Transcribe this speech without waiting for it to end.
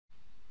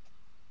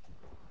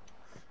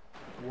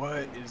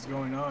What is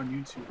going on,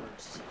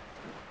 YouTubers?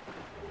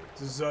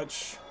 This is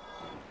Zuch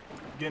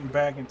getting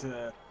back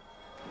into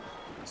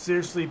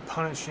seriously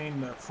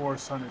punishing the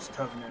Forest Hunters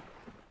Covenant.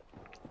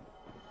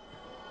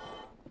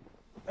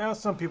 Now,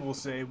 some people will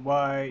say,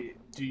 why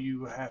do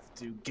you have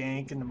to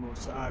gank in the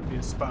most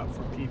obvious spot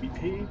for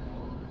PvP?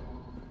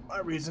 My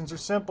reasons are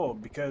simple,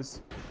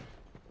 because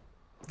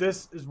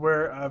this is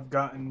where I've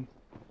gotten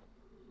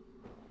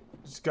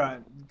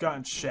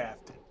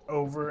shafted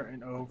over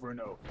and over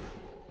and over.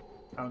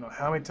 I don't know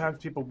how many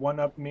times people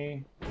one-up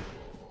me.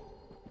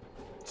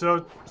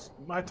 So it's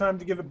my time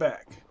to give it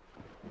back.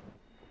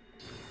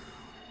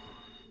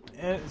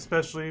 And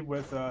especially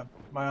with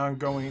my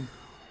ongoing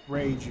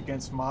rage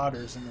against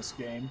modders in this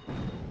game.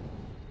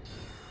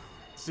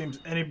 Seems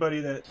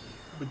anybody that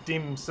would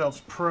deem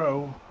themselves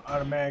pro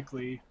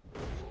automatically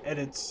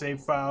edits save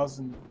files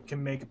and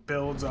can make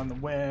builds on the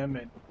whim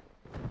and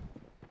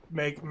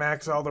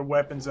max all their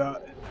weapons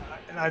out.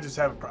 And I just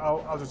have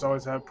I'll just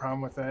always have a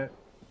problem with that.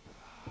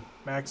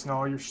 Maxing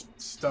all your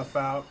stuff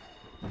out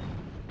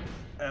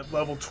at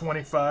level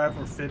 25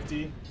 or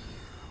 50.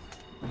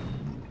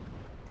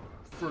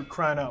 For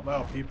crying out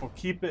loud, people,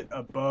 keep it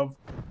above.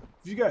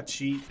 If you got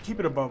cheat,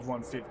 keep it above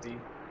 150.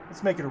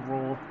 Let's make it a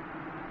rule.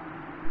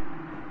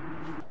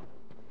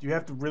 Do you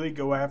have to really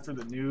go after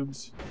the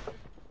noobs?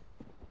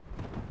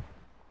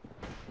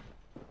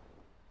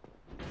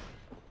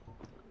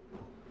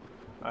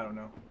 I don't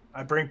know.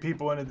 I bring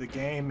people into the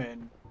game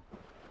and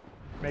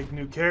make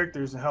new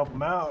characters and help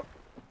them out,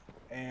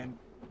 and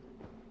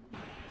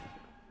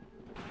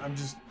I'm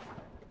just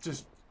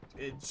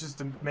it just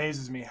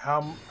amazes me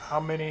how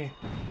many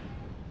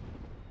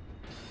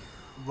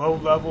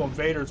low-level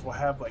invaders will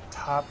have like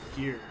top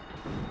gear.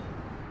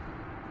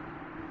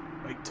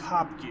 Like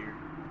top gear.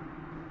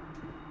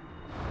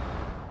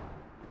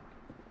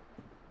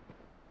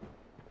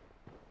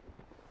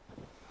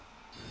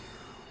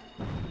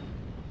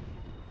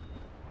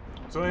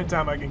 So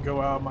anytime I can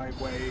go out of my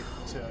way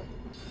to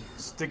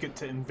stick it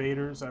to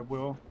invaders, I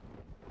will.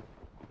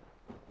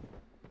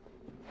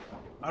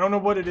 I don't know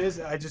what it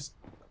is,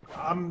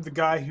 I'm the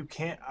guy who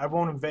I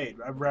won't invade.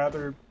 I'd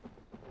rather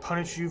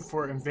punish you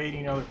for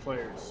invading other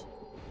players.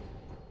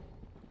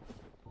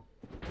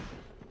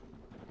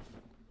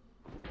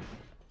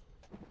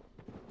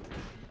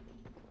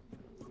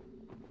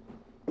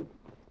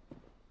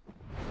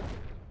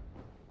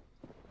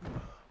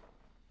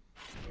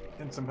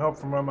 And some help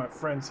from one of my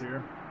friends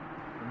here.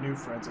 Or new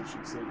friends, I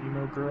should say.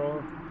 Emo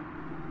girl.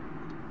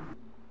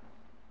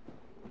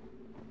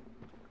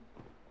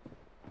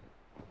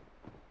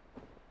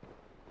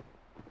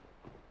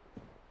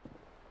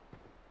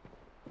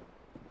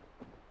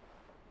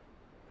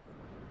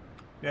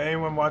 Yeah,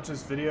 anyone watch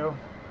this video,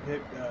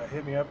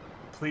 hit me up.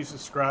 Please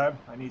subscribe.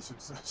 I need some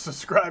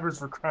subscribers,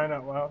 for crying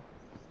out loud.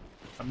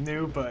 I'm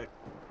new, but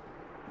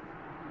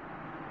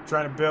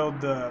trying to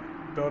build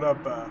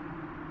up a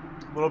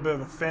little bit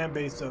of a fan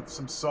base of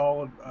some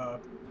solid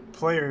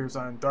players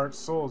on Dark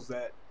Souls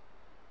that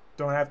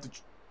don't have to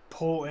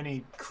pull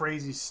any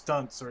crazy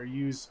stunts or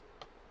use,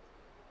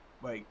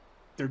 like,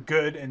 they're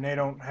good and they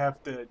don't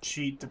have to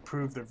cheat to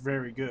prove they're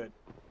very good.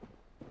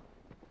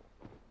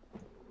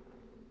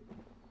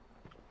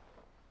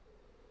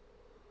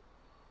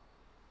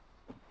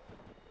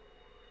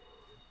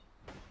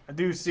 I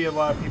do see a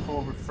lot of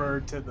people refer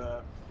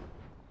to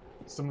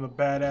some of the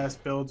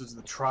badass builds as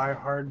the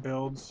try-hard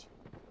builds,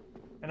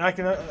 and I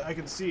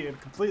can see it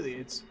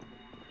completely.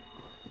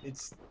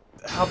 It's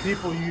how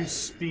people use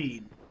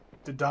speed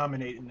to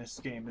dominate in this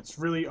game. It's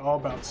really all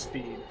about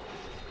speed.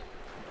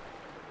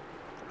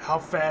 How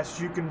fast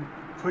you can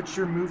put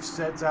your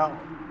movesets out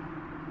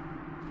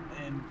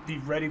and be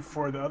ready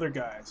for the other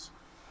guys.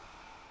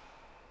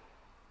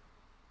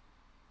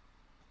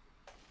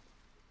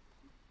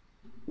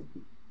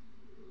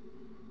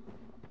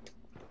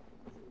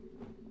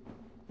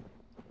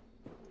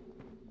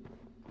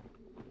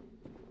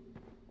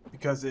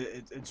 Because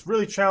it's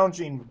really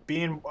challenging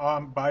being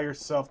by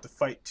yourself to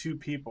fight two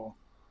people.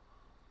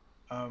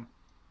 In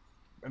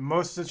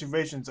most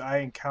situations I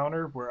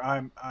encounter where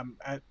I'm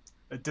at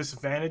a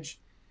disadvantage,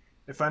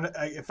 if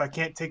I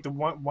can't take the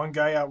one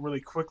guy out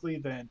really quickly,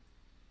 then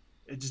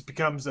it just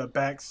becomes a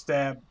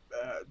backstab,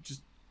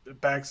 just a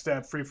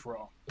backstab free for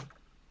all.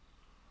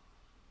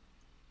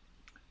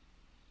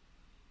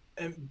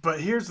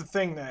 But here's the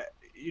thing, that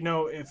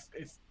if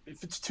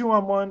it's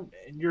 2-on-1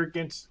 and you're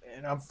against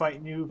and I'm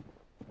fighting you,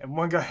 and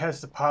one guy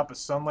has to pop a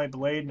sunlight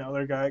blade and the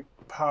other guy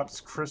pops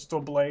crystal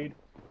blade,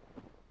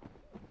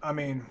 I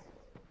mean,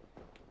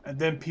 and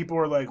then people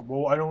are like,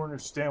 well, I don't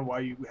understand why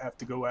you have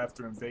to go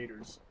after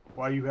invaders.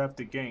 Why you have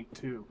to gank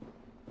too.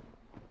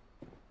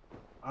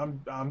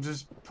 I'm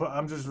just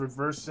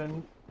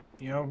reversing,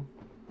 I'm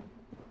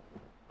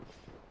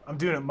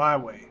doing it my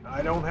way.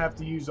 I don't have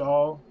to use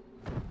all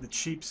the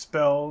cheap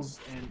spells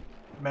and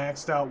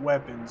maxed out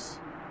weapons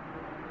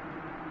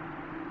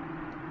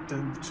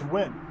to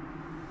win.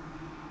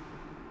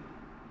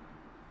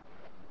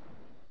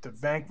 To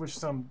vanquish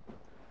some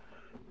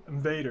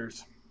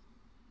invaders.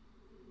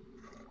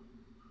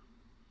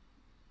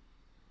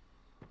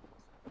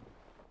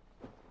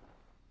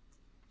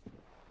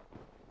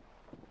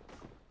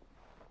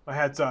 My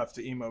hat's off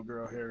to emo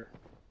girl here.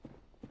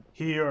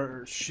 He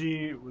or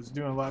she was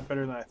doing a lot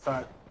better than I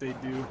thought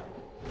they'd do.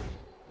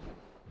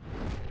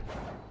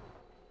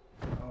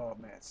 Oh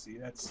man, see,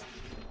 that's...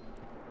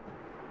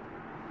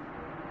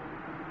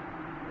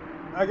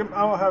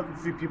 I'll have a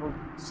few people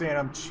saying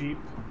I'm cheap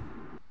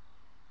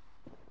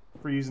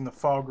for using the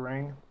fog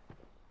ring.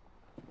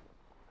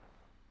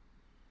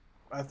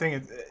 I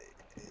think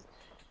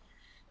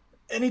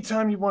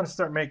anytime you want to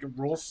start making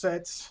rule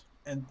sets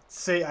and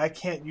say I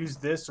can't use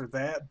this or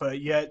that, but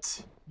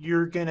yet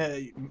you're gonna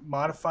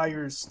modify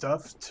your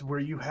stuff to where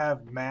you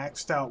have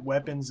maxed out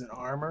weapons and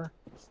armor.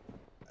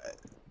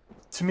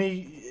 To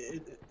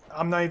me,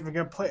 I'm not even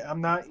gonna play. I'm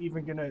not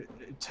even gonna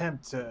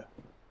attempt to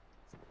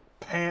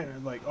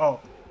like, oh,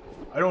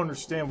 I don't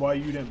understand why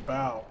you didn't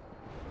bow.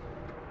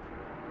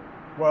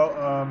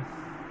 Well,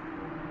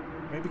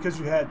 maybe because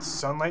you had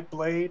Sunlight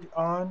Blade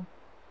on.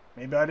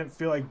 Maybe I didn't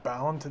feel like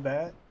bound to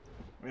that.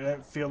 Maybe I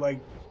didn't feel like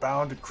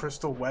bound to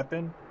Crystal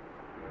Weapon.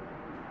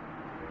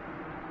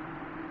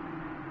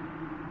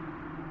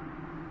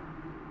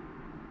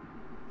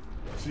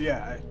 So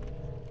yeah,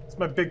 it's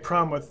my big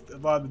problem with a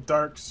lot of the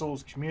Dark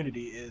Souls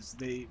community is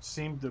they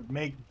seem to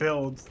make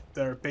builds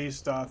that are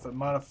based off of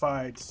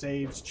modified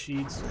saves,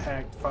 cheats,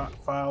 hacked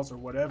files, or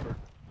whatever.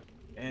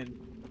 And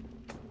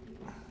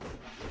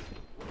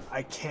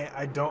I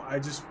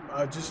just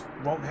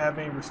won't have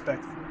any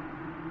respect for it.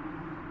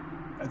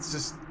 It's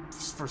just,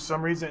 for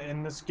some reason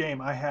in this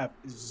game, I have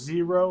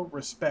zero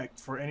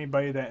respect for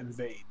anybody that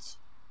invades.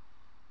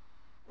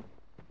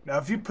 Now,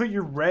 if you put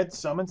your red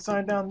summon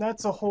sign down,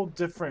 that's a whole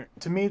different...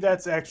 To me,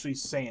 that's actually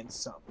saying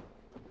something.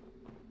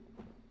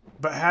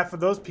 But half of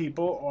those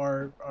people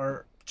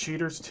are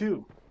cheaters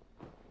too.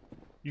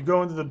 You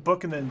go into the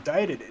book and the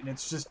indicted, and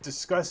it's just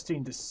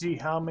disgusting to see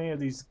how many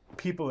of these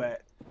people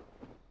that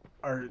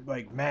are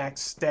like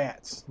max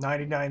stats,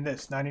 99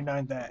 this,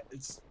 99 that.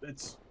 It's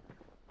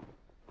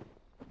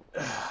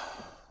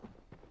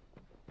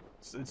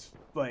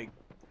like,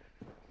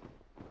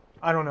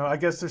 I don't know. I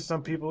guess there's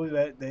some people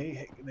that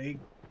they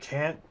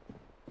can't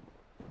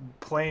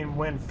play and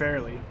win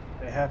fairly.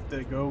 They have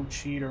to go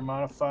cheat or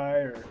modify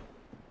or...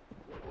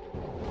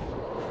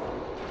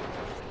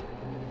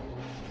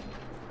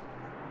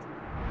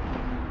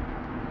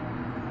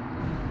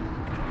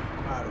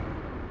 I don't know.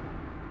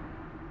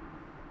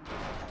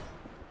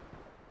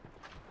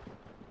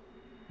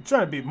 I'm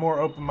trying to be more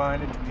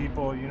open-minded to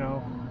people, you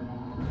know,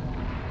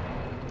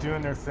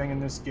 doing their thing in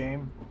this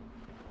game.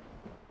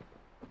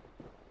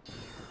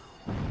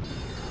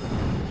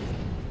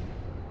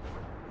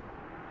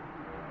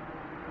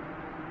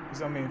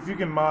 I mean, if you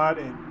can mod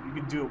and you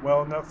can do it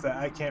well enough that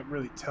I can't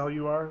really tell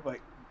you are,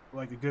 like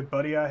a good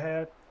buddy I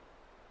had,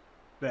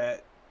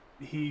 that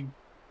he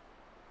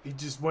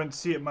just wouldn't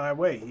see it my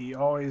way. He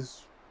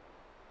always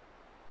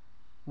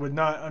would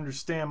not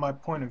understand my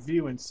point of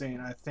view and saying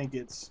I think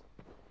it's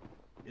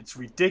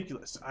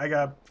ridiculous. I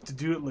got to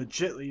do it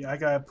legitly. I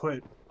got to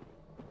put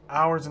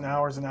hours and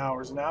hours and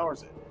hours and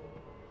hours in.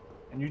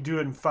 And you do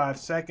it in 5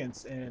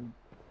 seconds, and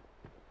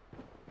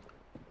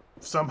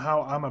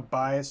somehow I'm a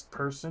biased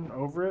person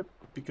over it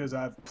because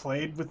I've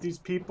played with these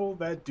people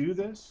that do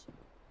this.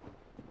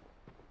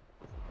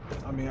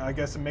 I mean, I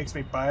guess it makes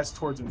me biased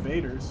towards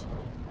invaders,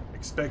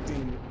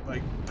 expecting,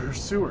 like,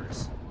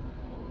 pursuers.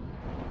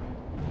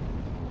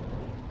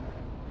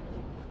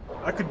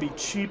 I could be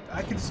cheap.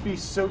 I could just be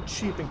so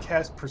cheap and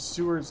cast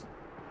pursuers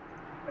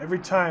every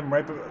time,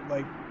 right?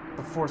 Like,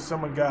 before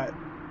someone got...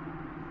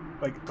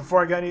 Like,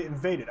 before I got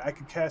invaded, I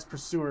could cast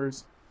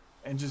pursuers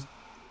and just...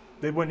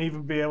 They wouldn't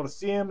even be able to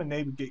see him, and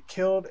they would get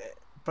killed.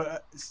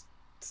 But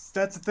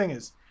that's the thing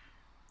is,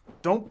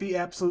 don't be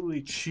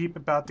absolutely cheap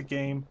about the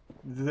game,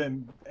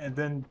 and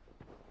then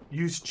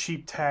use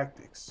cheap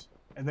tactics,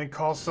 and then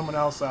call someone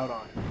else out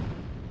on it.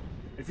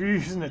 If you're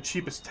using the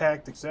cheapest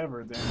tactics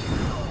ever, then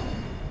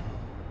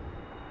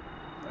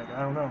like,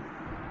 I don't know.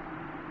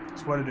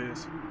 It's what it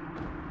is.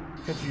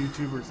 Catch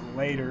YouTubers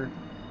later.